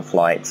worrying on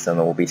flights and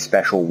there will be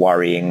special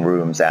worrying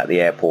rooms at the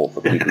airport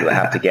for people that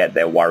have to get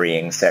their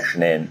worrying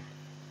session in?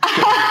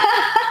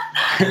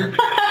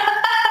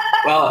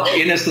 Well,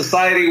 in a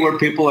society where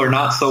people are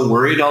not so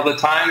worried all the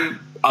time,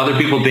 other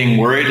people being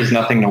worried is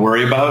nothing to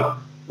worry about.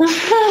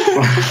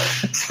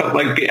 So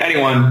like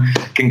anyone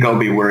can go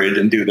be worried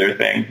and do their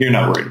thing. You're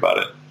not worried about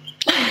it.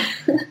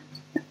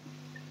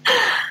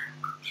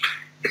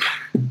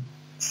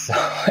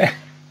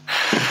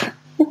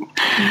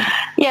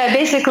 Yeah,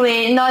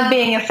 basically not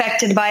being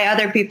affected by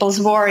other people's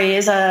worry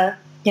is the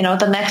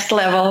next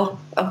level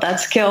of that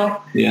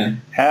skill. Yeah.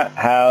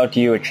 How do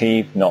you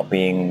achieve not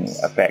being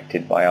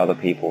affected by other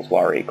people's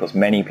worry? Because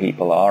many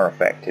people are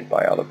affected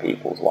by other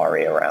people's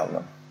worry around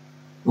them.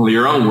 Well,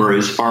 your own worry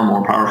is far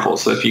more powerful.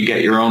 So if you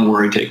get your own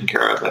worry taken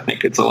care of, I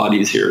think it's a lot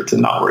easier to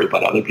not worry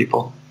about other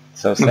people.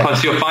 So and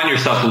plus, you'll find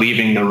yourself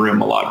leaving the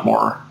room a lot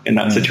more in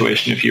that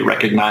situation if you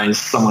recognize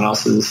someone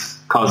else is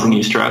causing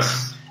you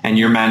stress and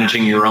you're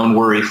managing your own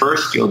worry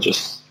first. You'll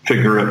just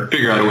figure out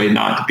a way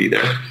not to be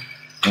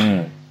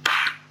there.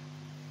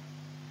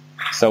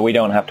 So we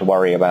don't have to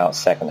worry about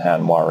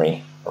secondhand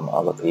worry from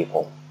other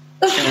people.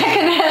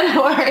 Secondhand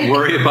worry.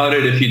 Worry about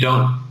it if you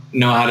don't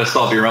know how to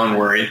solve your own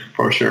worry,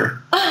 for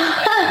sure.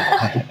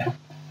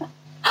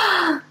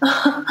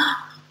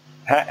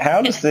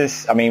 How does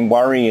this,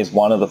 worry is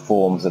one of the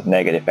forms of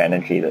negative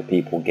energy that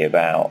people give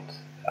out.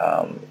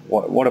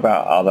 What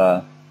about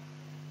other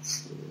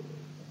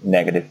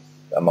negative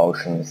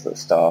emotions that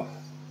staff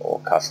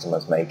or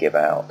customers may give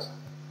out?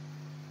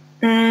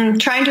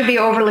 Trying to be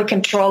overly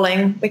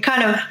controlling. We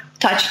kind of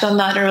touched on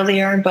that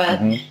earlier, but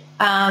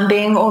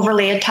being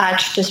overly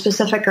attached to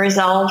specific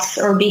results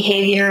or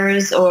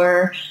behaviors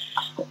or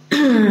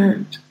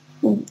trying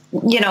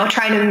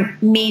to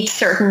meet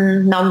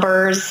certain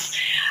numbers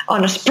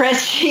on a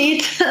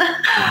spreadsheet.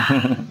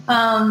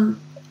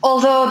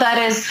 Although that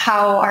is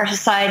how our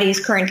society is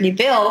currently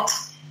built,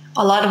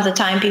 a lot of the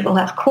time people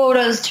have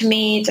quotas to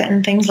meet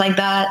and things like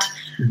that.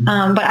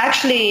 But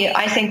actually,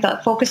 I think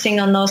that focusing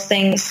on those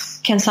things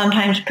can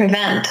sometimes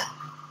prevent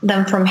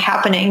them from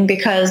happening,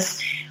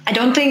 because I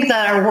don't think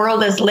that our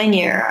world is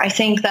linear. I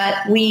think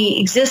that we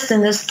exist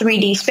in this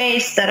 3D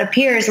space that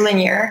appears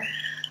linear,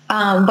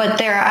 but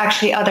there are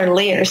actually other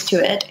layers to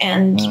it.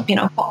 And,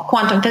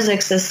 quantum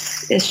physics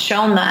is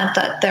shown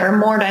that there are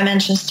more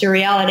dimensions to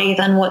reality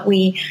than what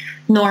we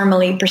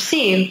normally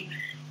perceive.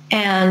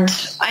 And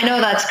I know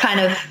that's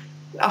kind of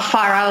a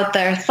far out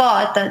there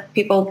thought that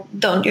people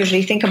don't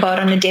usually think about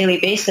on a daily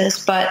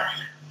basis, but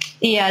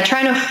yeah,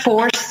 trying to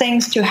force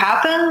things to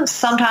happen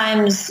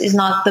sometimes is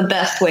not the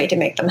best way to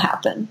make them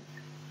happen.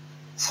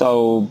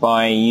 So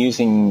by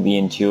using the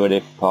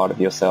intuitive part of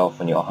yourself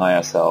and your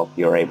higher self,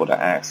 you're able to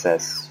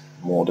access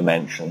more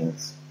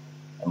dimensions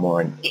and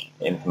more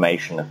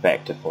information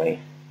effectively.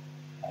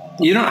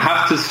 You don't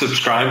have to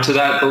subscribe to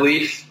that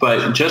belief,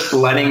 but just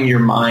letting your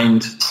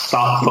mind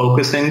stop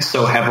focusing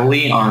so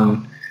heavily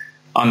on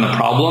the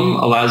problem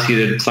allows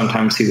you to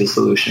sometimes see the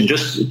solution.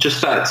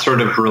 Just that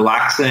sort of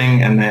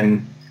relaxing and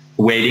then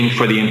waiting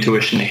for the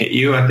intuition to hit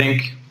you. I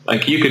think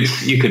like you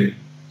could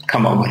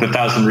come up with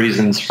 1,000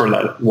 reasons for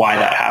that, why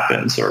that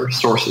happens, or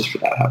sources for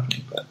that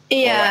happening. But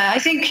I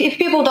think if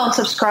people don't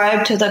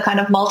subscribe to the kind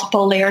of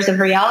multiple layers of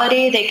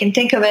reality, they can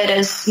think of it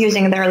as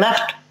using their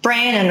left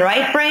brain and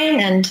right brain.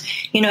 And,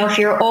 if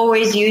you're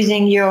always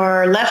using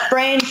your left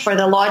brain for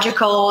the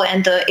logical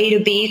and the A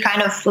to B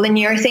kind of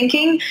linear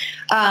thinking,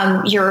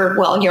 you're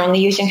only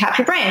using half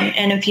your brain.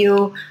 And if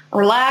you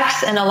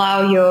relax and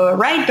allow your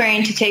right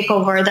brain to take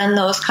over, then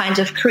those kinds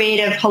of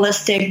creative,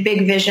 holistic,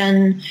 big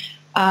vision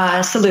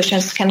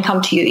solutions can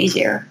come to you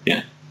easier.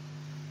 Yeah.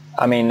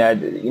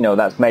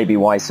 That's maybe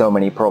why so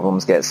many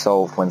problems get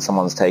solved when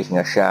someone's taking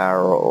a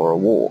shower or a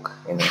walk.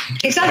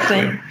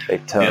 Exactly.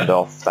 They've turned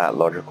off that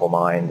logical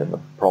mind and the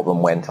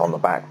problem went on the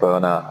back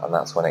burner, and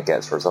that's when it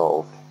gets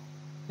resolved.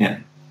 Yeah.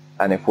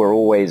 And if we're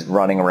always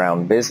running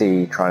around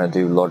busy trying to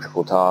do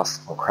logical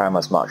tasks and cram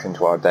as much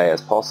into our day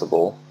as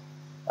possible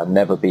and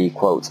never be,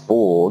 quotes,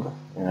 bored,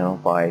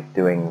 by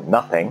doing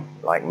nothing,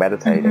 like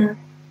meditating,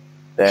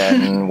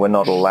 then we're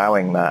not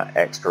allowing that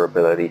extra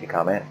ability to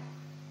come in.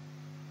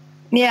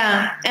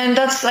 Yeah, and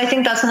I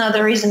think that's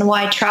another reason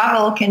why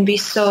travel can be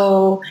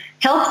so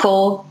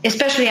helpful,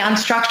 especially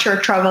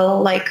unstructured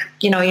travel. Like,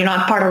 you're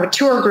not part of a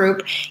tour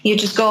group. You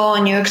just go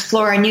and you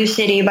explore a new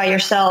city by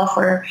yourself,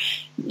 or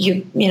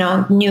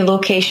new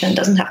location. It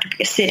doesn't have to be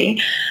a city.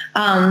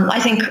 I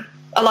think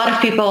a lot of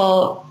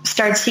people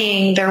start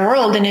seeing their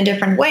world in a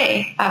different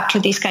way after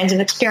these kinds of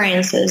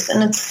experiences.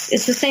 And it's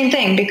the same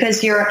thing,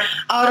 because you're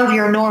out of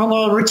your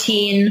normal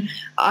routine,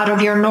 out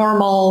of your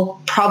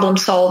normal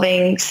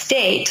problem-solving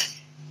state,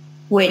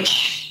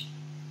 which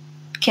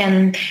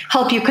can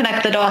help you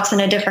connect the dots in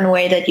a different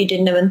way that you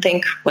didn't even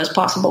think was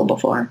possible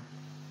before.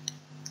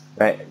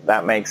 Right,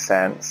 that makes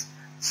sense.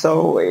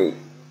 So,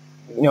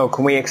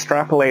 can we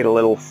extrapolate a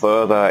little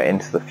further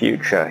into the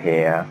future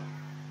here?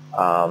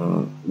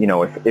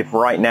 If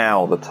right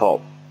now the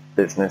top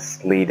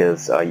business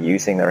leaders are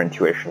using their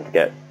intuition to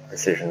get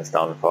decisions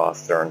done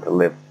faster and to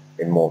live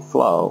in more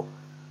flow.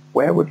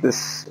 Where would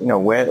this,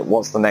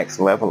 what's the next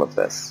level of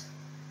this?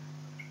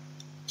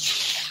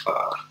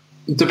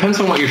 It depends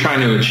on what you're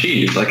trying to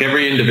achieve. Like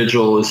every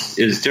individual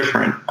is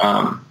different.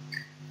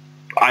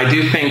 I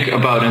do think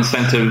about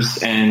incentives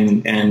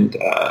and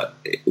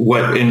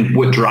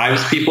what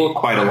drives people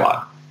quite a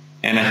lot.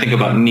 And I think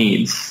about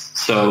needs.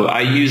 So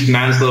I use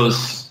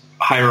Maslow's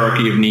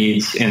hierarchy of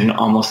needs in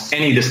almost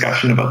any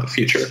discussion about the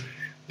future,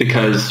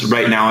 because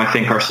right now I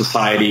think our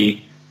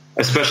society,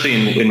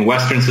 especially in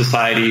Western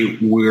society,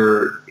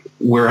 we're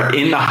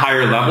in the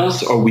higher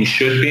levels, or we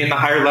should be in the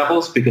higher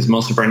levels, because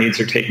most of our needs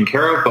are taken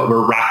care of, but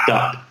we're wrapped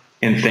up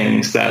in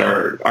things that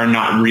are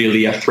not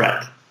really a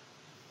threat,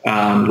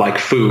 like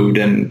food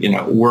and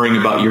worrying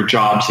about your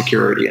job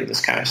security and this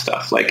kind of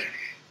stuff. Like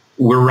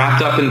we're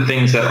wrapped up in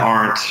things that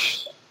aren't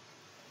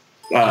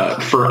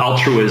for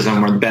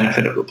altruism or the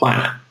benefit of the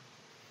planet.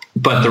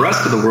 But the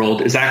rest of the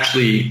world is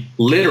actually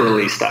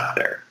literally stuck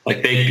there.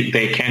 Like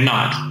they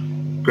cannot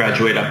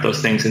graduate up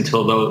those things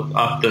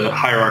up the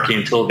hierarchy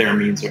until their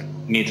needs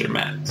are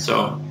met.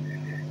 So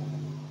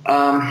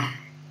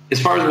as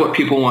far as what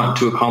people want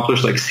to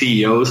accomplish, like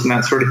CEOs and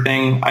that sort of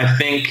thing, I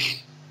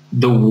think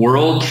the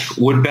world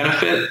would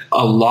benefit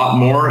a lot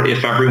more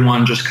if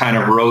everyone just kind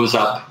of rose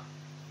up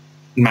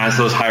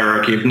Maslow's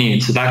hierarchy of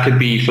needs. So that could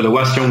be, for the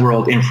Western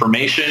world,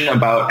 information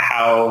about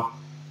how,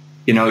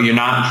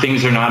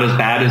 things are not as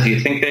bad as you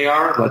think they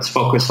are. Let's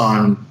focus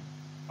on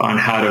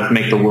how to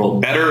make the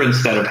world better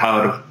instead of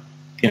how to,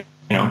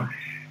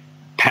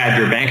 pad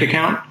your bank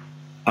account,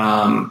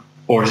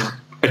 or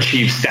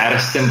achieve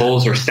status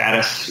symbols or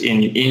status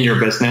in your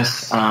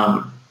business.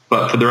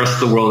 But for the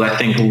rest of the world, I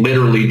think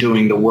literally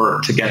doing the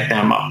work to get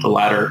them up the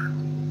ladder,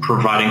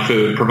 providing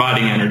food,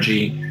 providing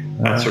energy,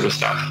 that sort of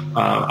stuff.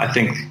 I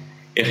think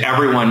if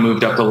everyone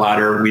moved up the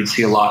ladder, we'd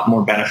see a lot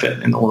more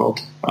benefit in the world,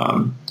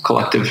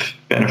 collective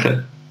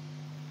benefit.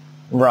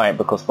 Right,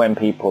 because when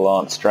people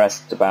aren't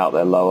stressed about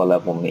their lower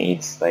level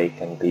needs, they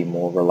can be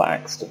more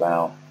relaxed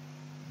about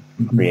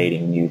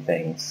creating new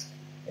things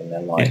in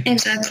their life.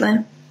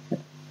 Exactly.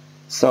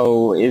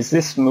 So is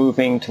this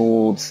moving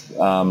towards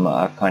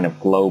a kind of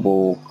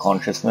global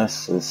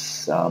consciousness,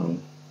 as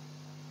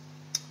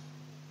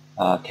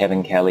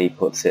Kevin Kelly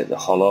puts it, the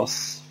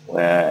holos,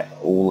 where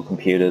all the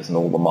computers and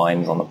all the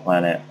minds on the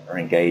planet are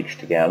engaged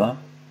together?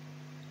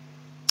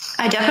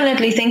 I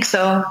definitely think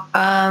so.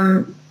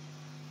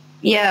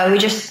 We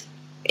just,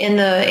 in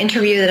the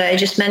interview that I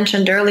just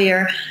mentioned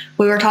earlier,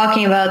 we were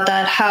talking about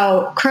that,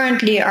 how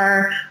currently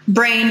our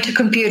brain to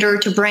computer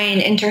to brain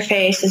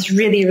interface is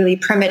really, really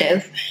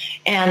primitive.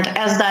 And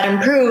as that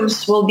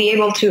improves, we'll be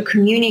able to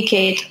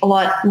communicate a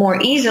lot more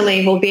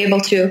easily. We'll be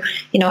able to,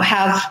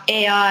 have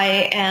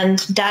AI and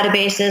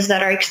databases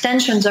that are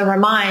extensions of our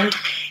mind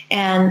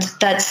and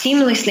that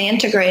seamlessly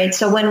integrate.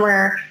 So when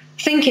we're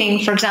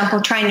thinking, for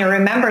example, trying to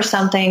remember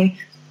something,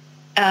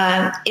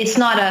 it's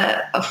not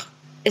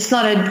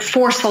a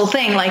forceful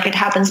thing, like it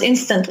happens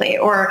instantly.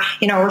 Or,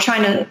 we're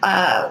trying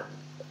to,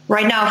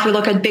 right now, if we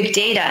look at big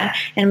data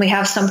and we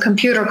have some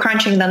computer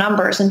crunching the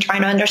numbers and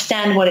trying to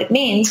understand what it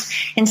means,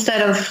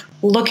 instead of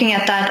looking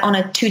at that on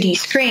a 2D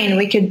screen,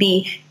 we could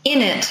be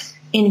in it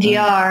in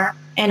VR,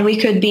 and we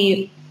could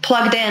be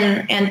plugged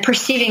in and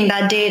perceiving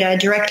that data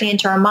directly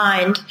into our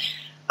mind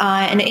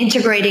and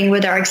integrating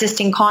with our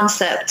existing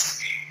concepts.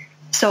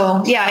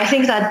 So, I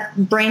think that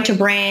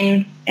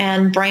brain-to-brain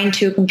and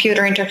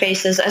brain-to-computer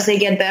interfaces, as they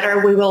get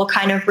better, we will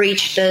kind of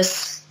reach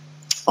this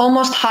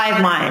almost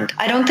hive mind.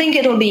 I don't think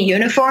it'll be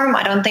uniform.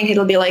 I don't think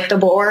it'll be like the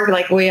Borg,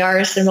 like we are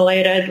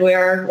assimilated, we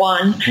are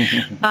one.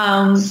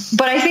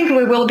 But I think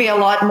we will be a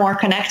lot more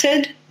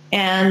connected,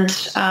 and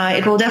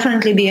it will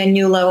definitely be a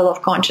new level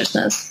of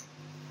consciousness.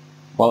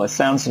 Well, it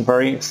sounds a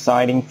very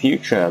exciting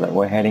future that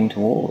we're heading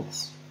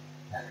towards.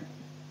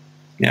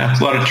 Yeah, it's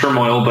a lot of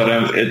turmoil, but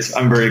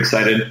I'm very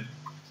excited.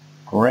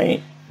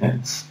 Great.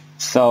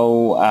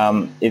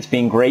 So it's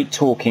been great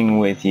talking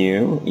with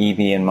you,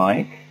 Evie and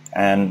Mike.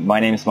 And my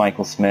name is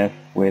Michael Smith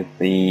with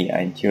the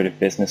Intuitive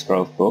Business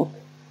Growth book.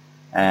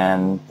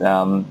 And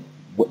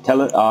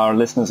tell our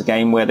listeners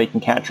again where they can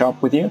catch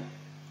up with you.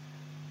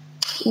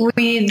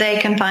 They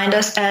can find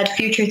us at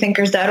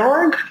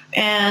futurethinkers.org.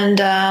 And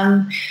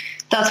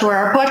that's where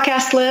our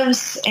podcast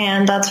lives.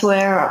 And that's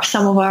where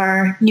some of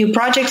our new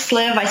projects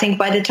live. I think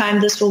by the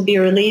time this will be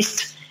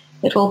released,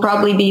 it will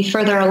probably be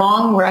further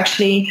along. We're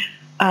actually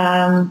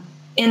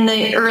in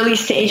the early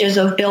stages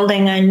of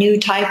building a new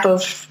type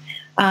of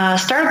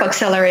startup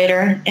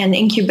accelerator and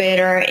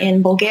incubator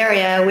in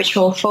Bulgaria, which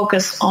will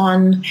focus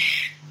on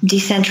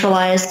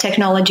decentralized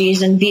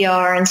technologies and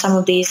VR and some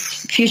of these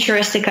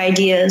futuristic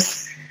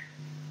ideas.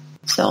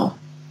 So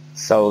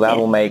that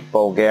will make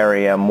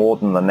Bulgaria more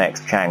than the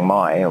next Chiang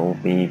Mai. It will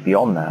be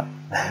beyond that.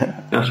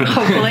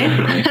 Hopefully.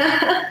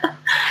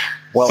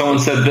 Well, someone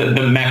said that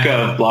the mecca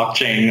of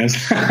blockchain is...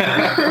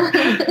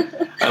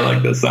 I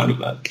like the sound of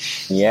that.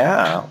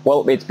 Yeah.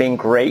 Well, it's been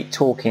great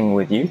talking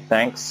with you.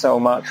 Thanks so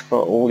much for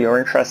all your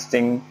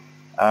interesting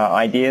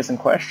ideas and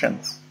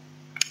questions.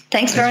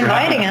 Thanks for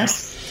inviting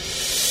us.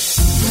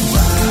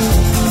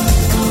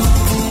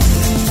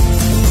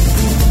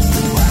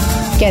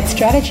 Get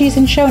strategies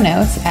and show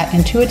notes at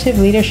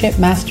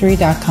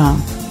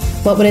intuitiveleadershipmastery.com.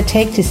 What would it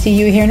take to see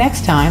you here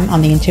next time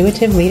on the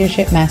Intuitive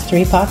Leadership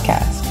Mastery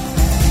Podcast?